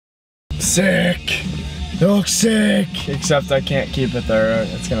sick. It looks sick. Except I can't keep it there.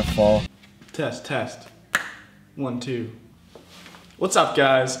 It's gonna fall. Test, test. 1, 2. What's up,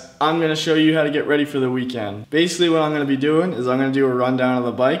 guys? I'm gonna show you how to get ready for the weekend. Basically what I'm gonna be doing is I'm gonna do a rundown of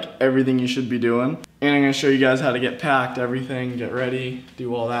the bike, everything you should be doing. And I'm gonna show you guys how to get packed, everything, get ready,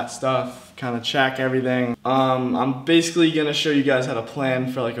 do all that stuff, kind of check everything. I'm basically gonna show you guys how to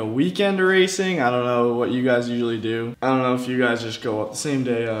plan for like a weekend of racing. I don't know what you guys usually do. I don't know if you guys just go up the same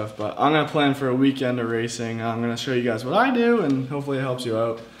day of, but I'm gonna plan for a weekend of racing. I'm gonna show you guys what I do and hopefully it helps you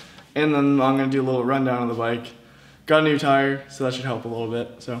out. And then I'm gonna do a little rundown of the bike. Got a new tire, so that should help a little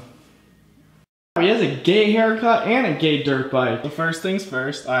bit, so. He has a gay haircut and a gay dirt bike. The first things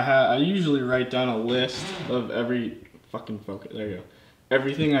first, I usually write down a list of every fucking focus. There you go.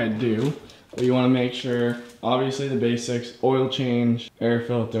 Everything I do. But you want to make sure, obviously the basics, oil change, air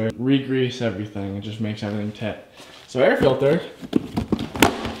filter, re-grease everything. It just makes everything tight. So air filter,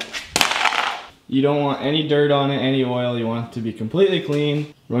 you don't want any dirt on it, any oil. You want it to be completely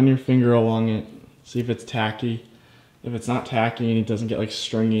clean. Run your finger along it, see if it's tacky. If it's not tacky and it doesn't get like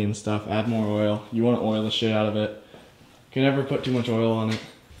stringy and stuff, add more oil. You want to oil the shit out of it. You can never put too much oil on it.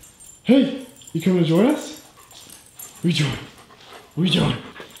 Hey, you coming to join us? We join. We join.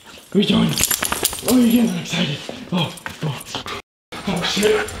 We join. Oh, you're getting excited. Oh, oh. Oh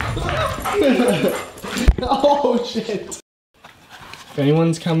shit. Oh shit. If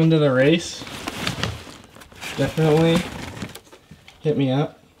anyone's coming to the race, definitely hit me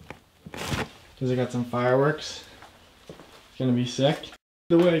up. Because I got some fireworks. Gonna be sick. Lead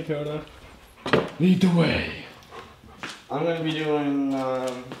the way, Coda. Lead the way. I'm gonna be doing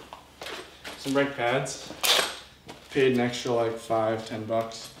some brake pads. Paid an extra like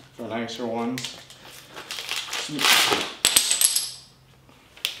 $5–10 for nicer ones.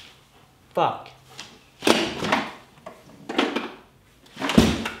 Fuck.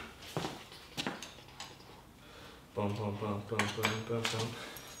 Boom, boom, boom, boom, boom, boom, boom.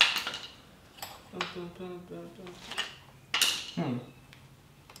 Boom, boom, boom, boom, boom.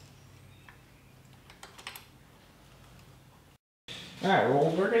 Alright, well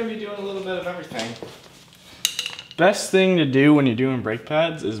we're going to be doing a little bit of everything. Best thing to do when you're doing brake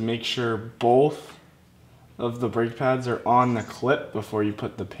pads is make sure both of the brake pads are on the clip before you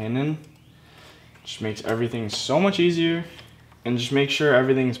put the pin in. Just makes everything so much easier, and just make sure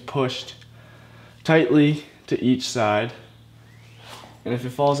everything's pushed tightly to each side. And if it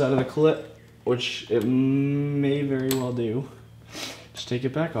falls out of the clip, which it may very well do, just take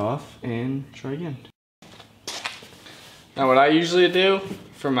it back off and try again. Now what I usually do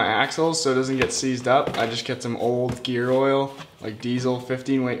for my axles so it doesn't get seized up, I just get some old gear oil, like diesel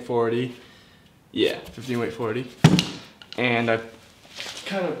 15 weight 40. Yeah, 15 weight 40. And I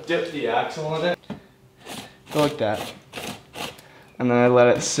kind of dip the axle in it, go like that. And then I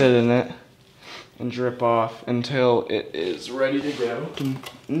let it sit in it and drip off until it is ready to go in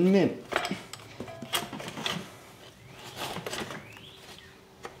a minute.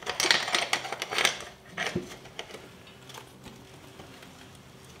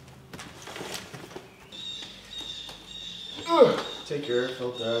 Take your air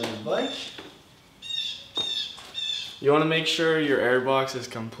filter out of your bike. You want to make sure your air box is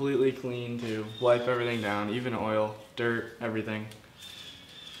completely clean to wipe everything down, even oil, dirt, everything.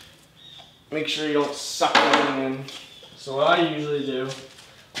 Make sure you don't suck everything in. So what I usually do,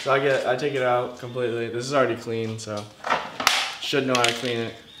 so I take it out completely. This is already clean, so should know how to clean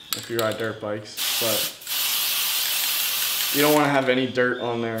it if you ride dirt bikes. But you don't want to have any dirt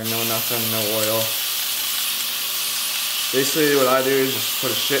on there, no nothing, no oil. Basically what I do is just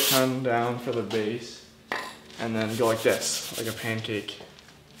put a shit ton down for the base and then go like this, like a pancake.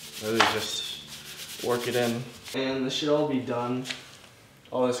 Really just work it in. And this should all be done.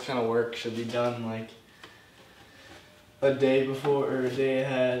 All this kind of work should be done like a day before or a day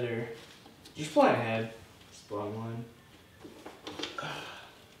ahead, or just plan ahead. That's the bottom line.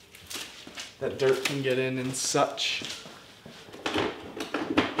 That dirt can get in and such.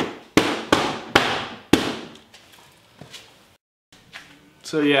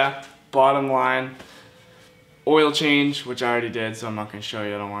 So yeah, bottom line, oil change, which I already did, so I'm not going to show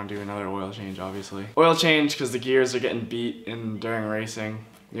you. I don't want to do another oil change, obviously. Oil change because the gears are getting beat during racing.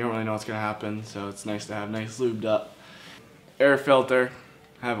 You don't really know what's going to happen, so it's nice to have nice lubed up. Air filter,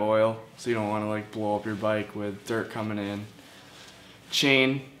 have oil, so you don't want to like blow up your bike with dirt coming in.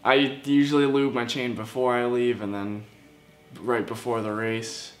 Chain, I usually lube my chain before I leave and then right before the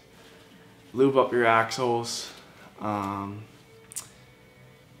race. Lube up your axles.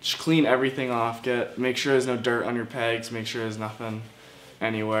 Just clean everything off, make sure there's no dirt on your pegs, make sure there's nothing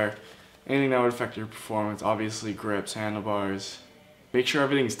anywhere. Anything that would affect your performance, obviously grips, handlebars. Make sure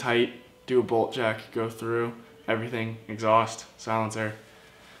everything's tight, do a bolt check, go through everything, exhaust, silencer,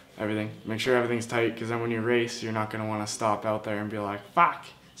 everything. Make sure everything's tight, because then when you race, you're not going to want to stop out there and be like, fuck.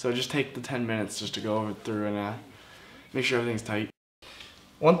 So just take the 10 minutes just to go over through and make sure everything's tight.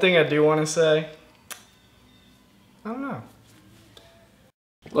 One thing I do want to say, I don't know.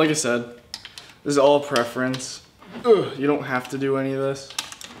 Like I said, this is all preference. You don't have to do any of this.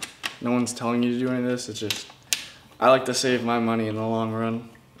 No one's telling you to do any of this. It's just, I like to save my money in the long run.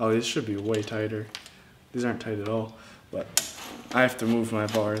 Oh, these should be way tighter. These aren't tight at all, but I have to move my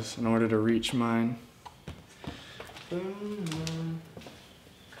bars in order to reach mine.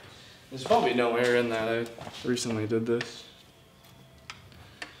 There's probably no air in that. I recently did this.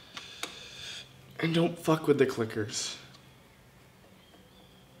 And don't fuck with the clickers.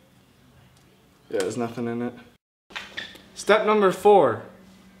 Yeah, there's nothing in it. Step number 4.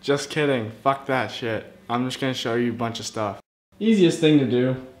 Just kidding. Fuck that shit. I'm just gonna show you a bunch of stuff. Easiest thing to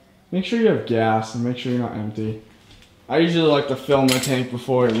do. Make sure you have gas and make sure you're not empty. I usually like to fill my tank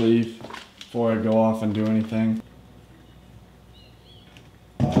before I leave, before I go off and do anything.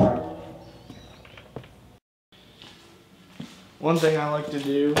 One thing I like to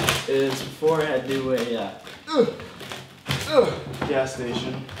do is before I do a gas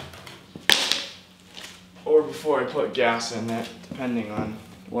station, or before I put gas in it, depending on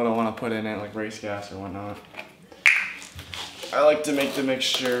what I want to put in it, like race gas or whatnot, I like to make the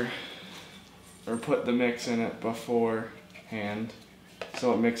mixture, or put the mix in it beforehand,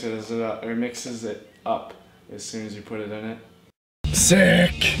 so it mixes it up as soon as you put it in it.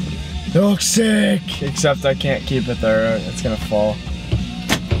 Sick! It looks sick! Except I can't keep it there, it's gonna fall.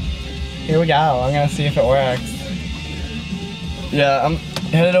 Here we go, I'm gonna see if it works. Yeah, I'm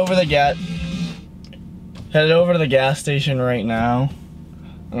headed over to the gas station right now.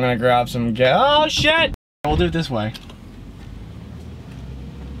 I'm gonna grab some gas. Oh shit! We'll do it this way.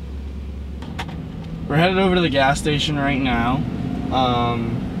 We're headed over to the gas station right now.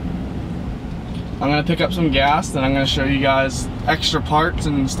 I'm gonna pick up some gas, then I'm gonna show you guys extra parts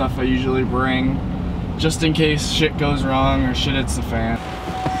and stuff I usually bring, just in case shit goes wrong or shit hits the fan.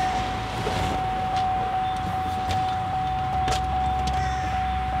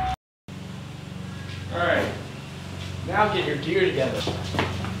 Alright, now get your gear together.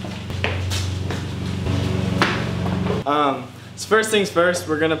 So first things first,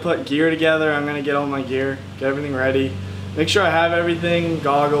 we're gonna put gear together. I'm gonna get all my gear, get everything ready. Make sure I have everything,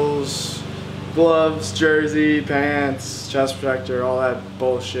 goggles, gloves, jersey, pants, chest protector, all that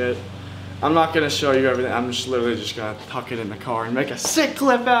bullshit. I'm not gonna show you everything. I'm just literally just gonna tuck it in the car and make a sick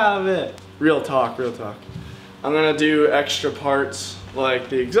clip out of it. Real talk, real talk. I'm gonna do extra parts like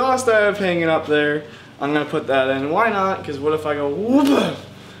the exhaust I have hanging up there. I'm gonna put that in. Why not? Because what if I go whoop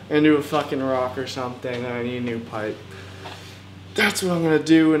into a fucking rock or something and I need a new pipe? That's what I'm gonna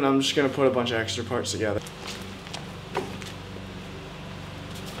do, and I'm just gonna put a bunch of extra parts together.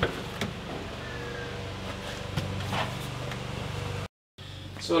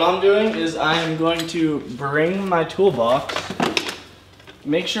 So what I'm doing is I am going to bring my toolbox,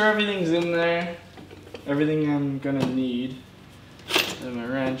 make sure everything's in there, everything I'm gonna need, and my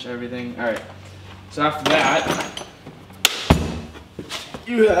wrench, everything. All right, so after that,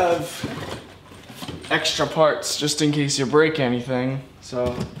 you have extra parts just in case you break anything.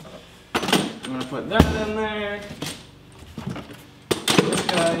 So I'm gonna put that in there, this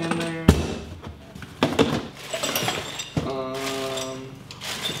guy in there.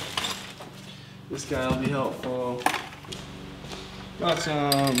 This guy will be helpful. Got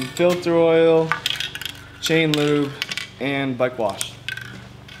some filter oil, chain lube, and bike wash.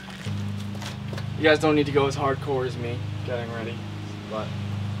 You guys don't need to go as hardcore as me getting ready, but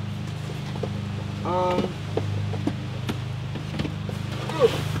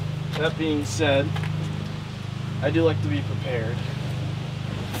that being said, I do like to be prepared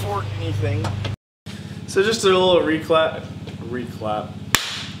for anything. So just a little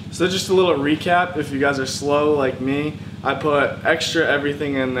So just a little recap, if you guys are slow like me, I put extra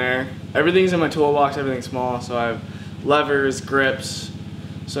everything in there. Everything's in my toolbox, everything's small, so I have levers, grips.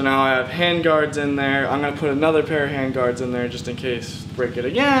 So now I have hand guards in there. I'm gonna put another pair of hand guards in there just in case break it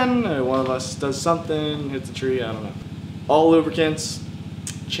again, or one of us does something, hits a tree, I don't know. All lubricants,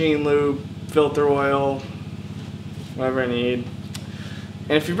 chain lube, filter oil, whatever I need.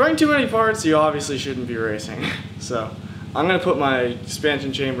 And if you bring too many parts, you obviously shouldn't be racing. So I'm gonna put my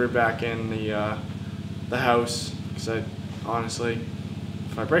expansion chamber back in the house, because I honestly,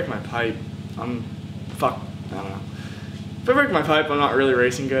 if I break my pipe, I'm fucked. I don't know. If I break my pipe, I'm not really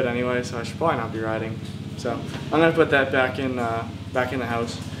racing good anyway, so I should probably not be riding. So I'm gonna put that back in the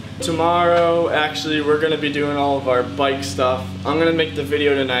house. tomorrow, actually, we're gonna be doing all of our bike stuff. I'm gonna make the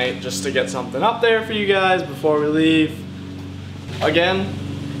video tonight just to get something up there for you guys before we leave. Again,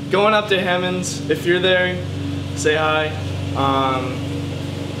 going up to Hemmons. If you're there, say hi.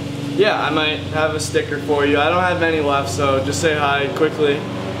 Yeah, I might have a sticker for you. I don't have any left, so just say hi quickly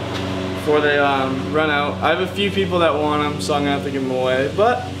before they run out. I have a few people that want them, so I'm gonna have to give them away.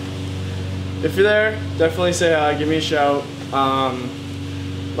 But if you're there, definitely say hi, give me a shout.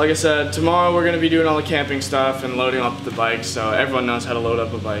 Like I said, tomorrow we're gonna be doing all the camping stuff and loading up the bikes, so everyone knows how to load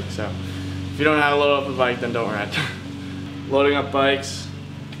up a bike. So if you don't know how to load up a bike, then don't rent. Loading up bikes,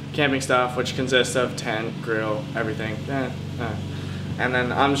 camping stuff, which consists of tent, grill, everything. And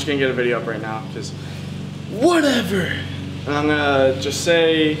then I'm just gonna get a video up right now, because whatever. And I'm gonna just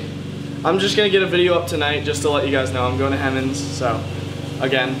say, I'm just gonna get a video up tonight just to let you guys know I'm going to Hemmons. So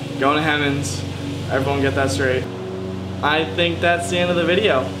again, going to Hemmons. Everyone get that straight. I think that's the end of the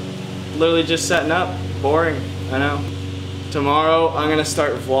video. Literally just setting up. Boring, I know. Tomorrow I'm gonna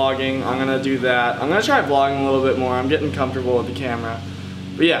start vlogging. I'm gonna do that. I'm gonna try vlogging a little bit more. I'm getting comfortable with the camera.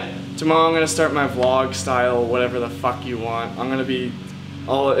 But yeah, tomorrow I'm gonna start my vlog style, whatever the fuck you want. I'm gonna be,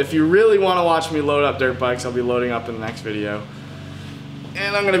 if you really wanna watch me load up dirt bikes, I'll be loading up in the next video.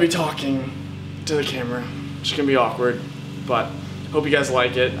 And I'm gonna be talking to the camera. It's gonna be awkward, but hope you guys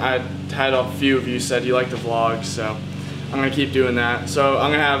like it. I had a few of you said you like the vlog, so I'm gonna keep doing that. So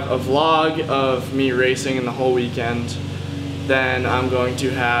I'm gonna have a vlog of me racing in the whole weekend. Then I'm going to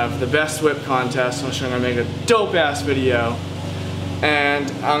have the best whip contest, which I'm gonna make a dope ass video. And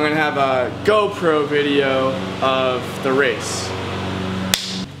I'm gonna have a GoPro video of the race.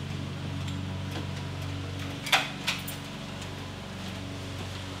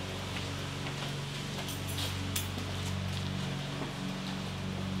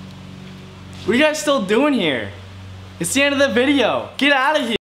 What are you guys still doing here? It's the end of the video. Get out of here.